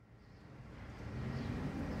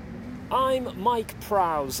I'm Mike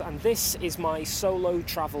Prowse, and this is my solo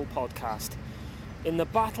travel podcast. In the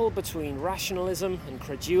battle between rationalism and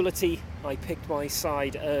credulity, I picked my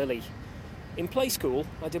side early. In play school,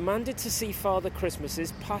 I demanded to see Father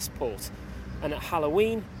Christmas's passport, and at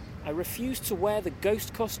Halloween, I refused to wear the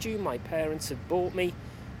ghost costume my parents had bought me,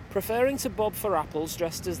 preferring to bob for apples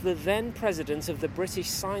dressed as the then president of the British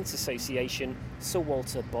Science Association, Sir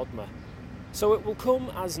Walter Bodmer. So it will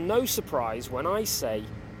come as no surprise when I say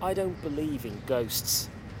I don't believe in ghosts.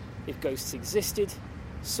 If ghosts existed,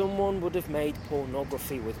 someone would have made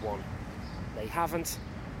pornography with one. They haven't.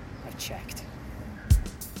 I've checked.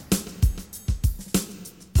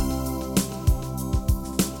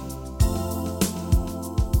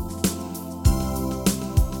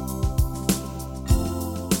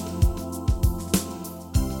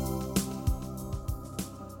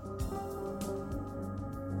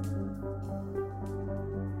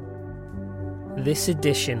 This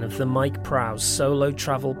edition of the Mike Prowse Solo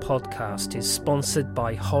Travel Podcast is sponsored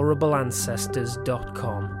by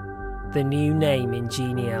HorribleAncestors.com, the new name in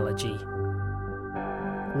genealogy.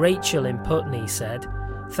 Rachel in Putney said,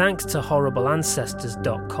 "Thanks to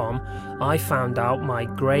HorribleAncestors.com, I found out my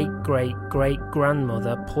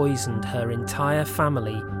great-great-great-grandmother poisoned her entire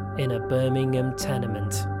family in a Birmingham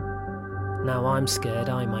tenement. Now I'm scared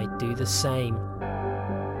I might do the same."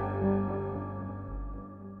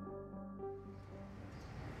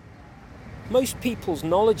 Most people's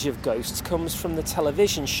knowledge of ghosts comes from the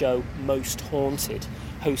television show Most Haunted,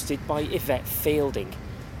 hosted by Yvette Fielding.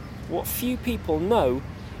 What few people know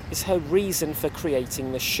is her reason for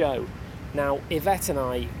creating the show. Now, Yvette and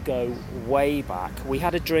I go way back. We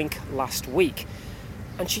had a drink last week,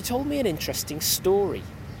 and she told me an interesting story.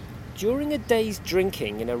 During a day's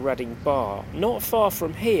drinking in a Reading bar, not far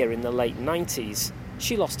from here in the late 90s,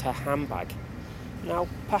 she lost her handbag. Now,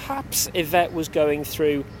 perhaps Yvette was going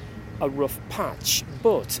through a rough patch,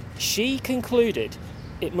 but she concluded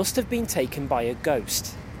it must have been taken by a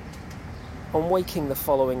ghost. On waking the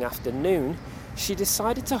following afternoon, she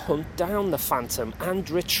decided to hunt down the phantom and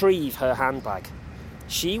retrieve her handbag.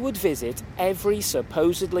 She would visit every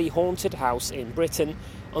supposedly haunted house in Britain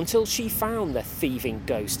until she found the thieving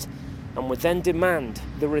ghost, and would then demand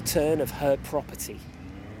the return of her property.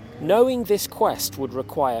 Knowing this quest would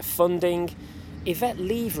require funding, Yvette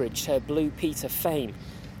leveraged her Blue Peter fame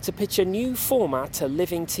to pitch a new format to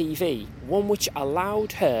living TV, one which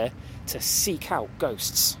allowed her to seek out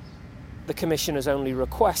ghosts. The commissioner's only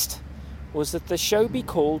request was that the show be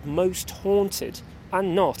called Most Haunted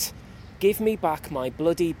and not Give Me Back My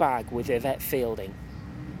Bloody Bag with Yvette Fielding.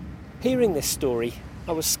 Hearing this story,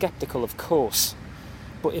 I was sceptical, of course,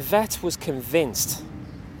 but Yvette was convinced.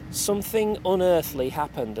 Something unearthly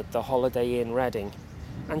happened at the Holiday Inn Reading,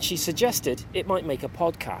 and she suggested it might make a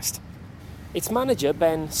podcast. Its manager,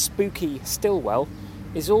 Ben Spooky Stillwell,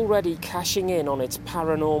 is already cashing in on its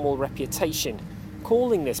paranormal reputation,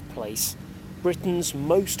 calling this place Britain's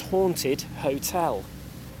most haunted hotel.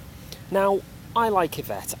 Now, I like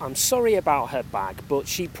Yvette. I'm sorry about her bag, but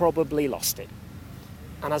she probably lost it.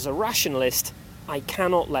 And as a rationalist, I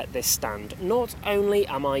cannot let this stand. Not only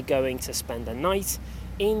am I going to spend a night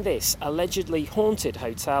in this allegedly haunted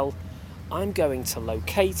hotel, I'm going to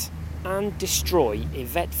locate and destroy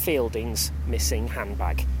Yvette Fielding's missing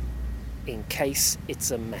handbag, in case it's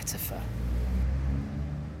a metaphor.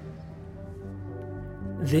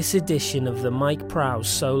 This edition of the Mike Prowse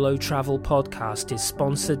Solo Travel Podcast is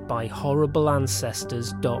sponsored by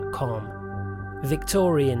HorribleAncestors.com.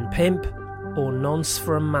 Victorian pimp or nonce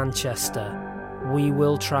from Manchester, we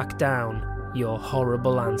will track down your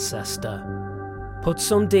horrible ancestor. Put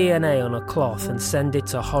some DNA on a cloth and send it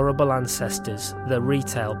to Horrible Ancestors, the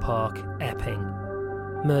retail park, Epping.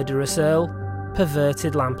 Murderous Earl,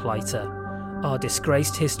 perverted lamplighter. Our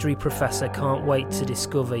disgraced history professor can't wait to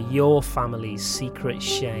discover your family's secret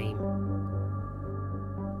shame.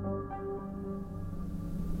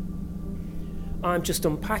 I'm just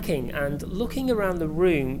unpacking and looking around the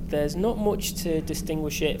room. There's not much to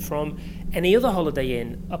distinguish it from any other Holiday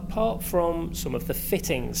Inn, apart from some of the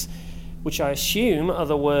fittings, which I assume are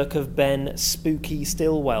the work of Ben Spooky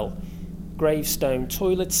Stillwell. Gravestone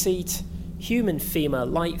toilet seat, human femur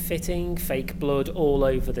light fitting, fake blood all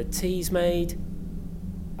over the Teasmade.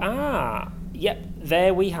 Yep,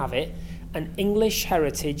 there we have it, an English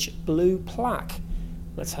Heritage blue plaque.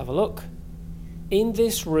 Let's have a look. In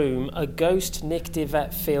this room, a ghost nicked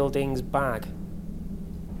Yvette Fielding's bag.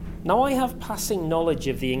 Now, I have passing knowledge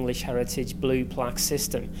of the English Heritage blue plaque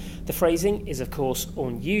system. The phrasing is, of course,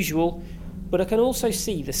 unusual, but I can also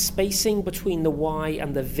see the spacing between the Y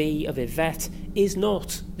and the V of Yvette is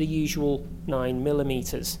not the usual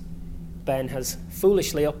 9mm. Ben has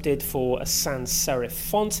foolishly opted for a sans serif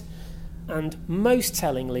font, and most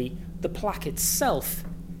tellingly, the plaque itself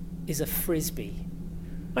is a frisbee.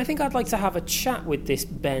 I think I'd like to have a chat with this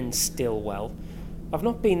Ben Stillwell. I've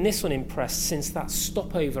not been this unimpressed since that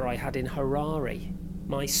stopover I had in Harare.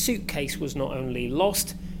 My suitcase was not only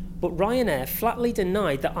lost, but Ryanair flatly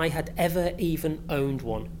denied that I had ever even owned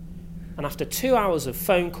one. And after 2 hours of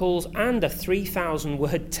phone calls and a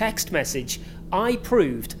 3,000-word text message, I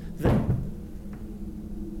proved that...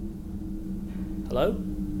 Hello?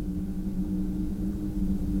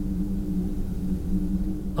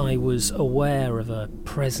 I was aware of a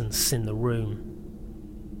presence in the room.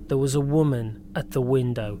 There was a woman at the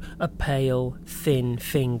window, a pale, thin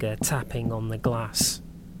finger tapping on the glass.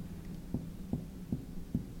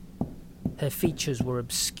 Her features were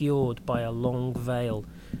obscured by a long veil,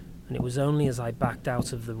 and it was only as I backed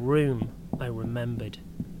out of the room I remembered.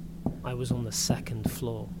 I was on the second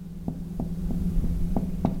floor.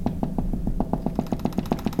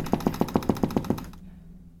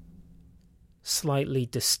 Slightly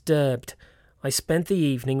disturbed, I spent the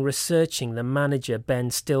evening researching the manager Ben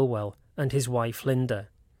Stillwell and his wife Linda.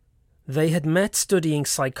 They had met studying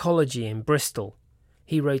psychology in Bristol.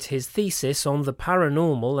 He wrote his thesis on the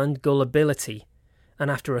paranormal and gullibility, and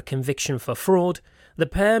after a conviction for fraud, the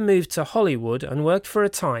pair moved to Hollywood and worked for a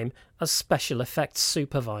time as special effects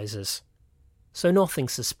supervisors. So nothing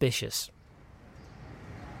suspicious.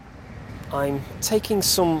 I'm taking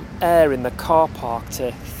some air in the car park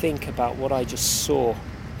to think about what I just saw.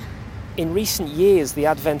 In recent years, the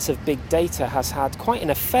advent of big data has had quite an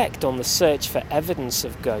effect on the search for evidence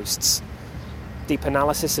of ghosts. Deep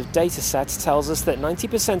analysis of datasets tells us that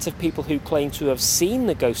 90% of people who claim to have seen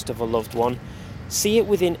the ghost of a loved one see it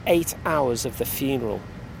within 8 hours of the funeral,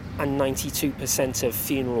 and 92% of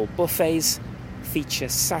funeral buffets feature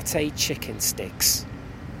satay chicken sticks.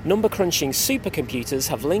 Number-crunching supercomputers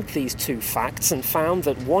have linked these two facts and found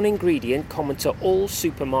that one ingredient common to all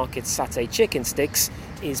supermarket satay chicken sticks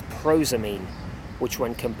is prosamine, which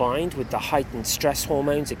when combined with the heightened stress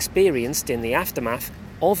hormones experienced in the aftermath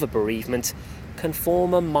of a bereavement can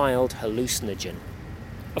form a mild hallucinogen.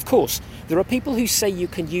 Of course, there are people who say you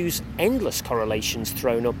can use endless correlations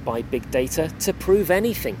thrown up by big data to prove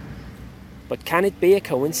anything. But can it be a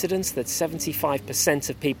coincidence that 75%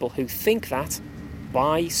 of people who think that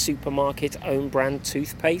buy supermarket own brand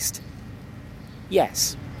toothpaste?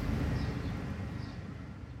 Yes.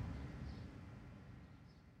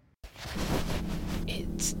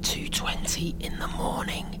 It's 2:20 in the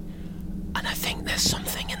morning, and I think there's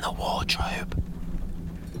something in the wardrobe.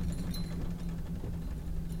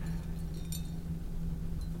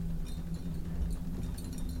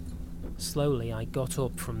 Slowly I got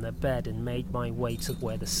up from the bed and made my way to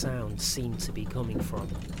where the sound seemed to be coming from.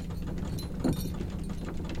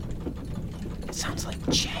 It sounds like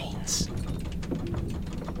chains.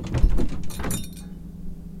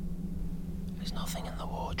 There's nothing in the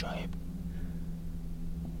wardrobe.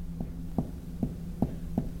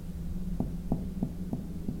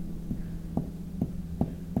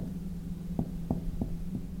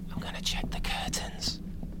 I'm gonna check the curtains.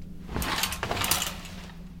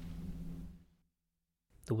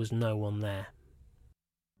 There was no one there.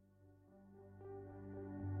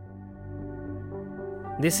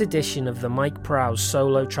 This edition of the Mike Prowse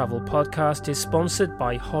Solo Travel Podcast is sponsored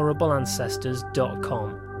by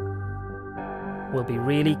HorribleAncestors.com. We'll be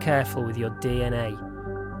really careful with your DNA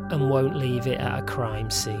and won't leave it at a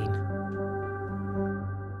crime scene.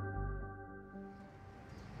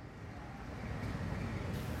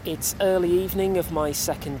 It's early evening of my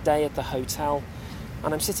second day at the hotel,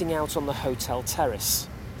 and I'm sitting out on the hotel terrace.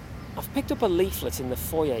 I've picked up a leaflet in the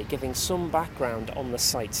foyer giving some background on the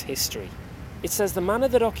site's history. It says the manor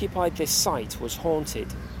that occupied this site was haunted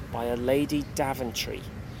by a Lady Daventry.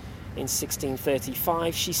 In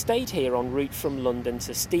 1635, she stayed here en route from London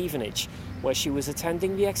to Stevenage, where she was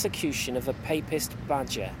attending the execution of a papist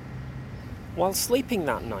badger. While sleeping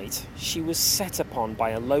that night, she was set upon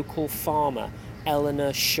by a local farmer,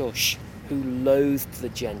 Eleanor Shush, who loathed the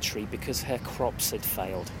gentry because her crops had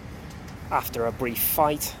failed. After a brief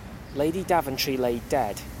fight, Lady Daventry lay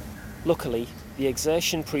dead. Luckily, the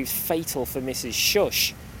exertion proved fatal for Mrs.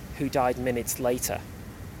 Shush, who died minutes later.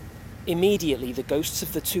 Immediately, the ghosts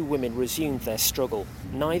of the two women resumed their struggle,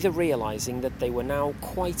 neither realising that they were now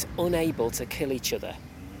quite unable to kill each other.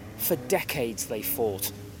 For decades they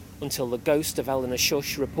fought, until the ghost of Eleanor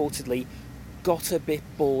Shush reportedly got a bit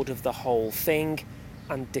bored of the whole thing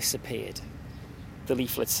and disappeared. The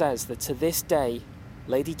leaflet says that to this day,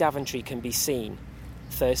 Lady Daventry can be seen,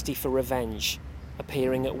 thirsty for revenge,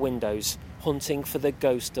 appearing at windows, hunting for the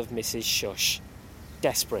ghost of Mrs. Shush,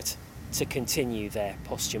 desperate to continue their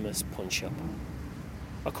posthumous punch-up.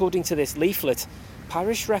 According to this leaflet,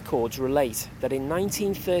 parish records relate that in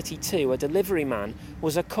 1932 a delivery man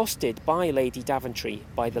was accosted by Lady Daventry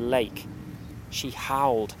by the lake. She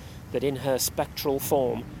howled that in her spectral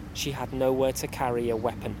form she had nowhere to carry a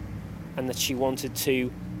weapon, and that she wanted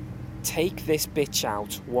to take this bitch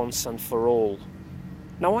out once and for all.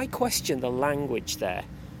 Now I question the language there,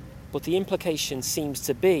 but the implication seems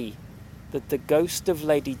to be that the ghost of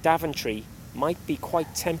Lady Daventry might be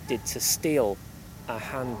quite tempted to steal a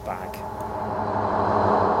handbag.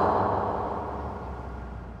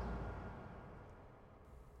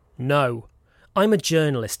 No, I'm a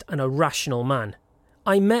journalist and a rational man.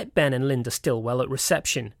 I met Ben and Linda Stillwell at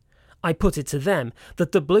reception. I put it to them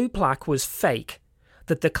that the blue plaque was fake,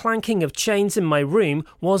 that the clanking of chains in my room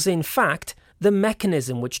was in fact the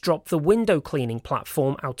mechanism which dropped the window cleaning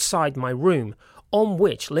platform outside my room, on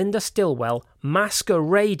which Linda Stillwell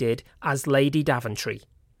masqueraded as Lady Daventry,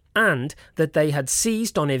 and that they had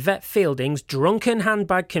seized on Yvette Fielding's drunken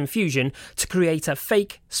handbag confusion to create a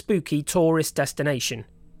fake, spooky tourist destination.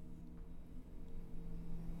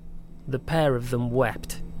 The pair of them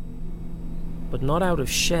wept, but not out of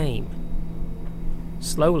shame.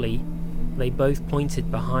 Slowly, they both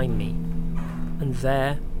pointed behind me, and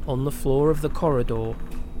there, on the floor of the corridor,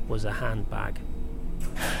 was a handbag,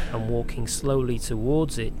 and walking slowly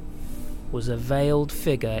towards it was a veiled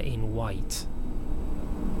figure in white.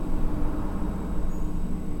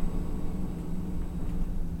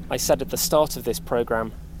 I said at the start of this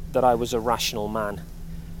programme that I was a rational man.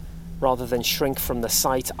 Rather than shrink from the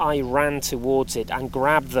sight, I ran towards it and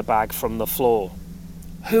grabbed the bag from the floor.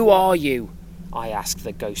 "Who are you?" I asked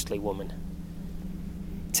the ghostly woman.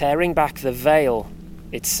 Tearing back the veil,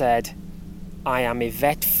 it said, "I am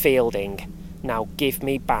Yvette Fielding. Now give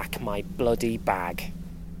me back my bloody bag."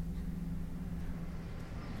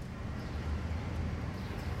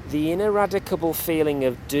 The ineradicable feeling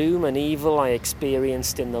of doom and evil I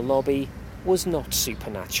experienced in the lobby was not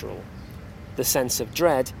supernatural. The sense of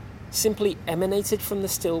dread simply emanated from the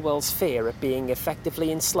Stillwells' fear of being effectively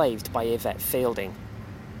enslaved by Yvette Fielding.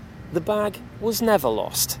 The bag was never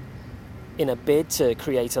lost. In a bid to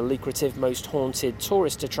create a lucrative most haunted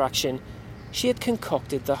tourist attraction, she had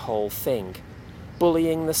concocted the whole thing,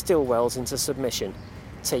 bullying the Stillwells into submission,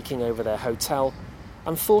 taking over their hotel,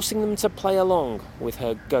 and forcing them to play along with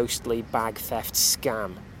her ghostly bag theft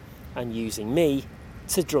scam, and using me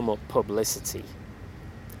to drum up publicity.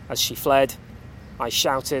 As she fled, I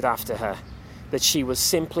shouted after her that she was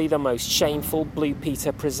simply the most shameful Blue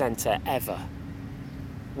Peter presenter ever.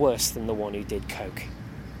 Worse than the one who did coke.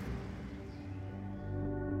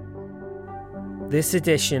 This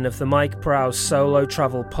edition of the Mike Prowse Solo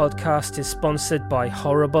Travel Podcast is sponsored by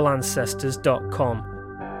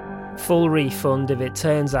HorribleAncestors.com. Full refund if it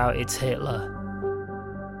turns out it's Hitler.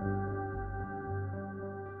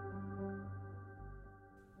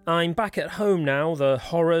 I'm back at home now, the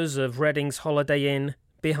horrors of Reading's Holiday Inn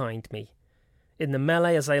behind me. In the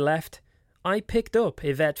melee as I left, I picked up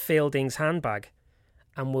Yvette Fielding's handbag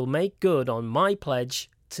and will make good on my pledge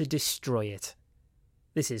to destroy it.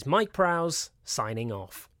 This is Mike Prowse, signing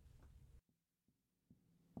off.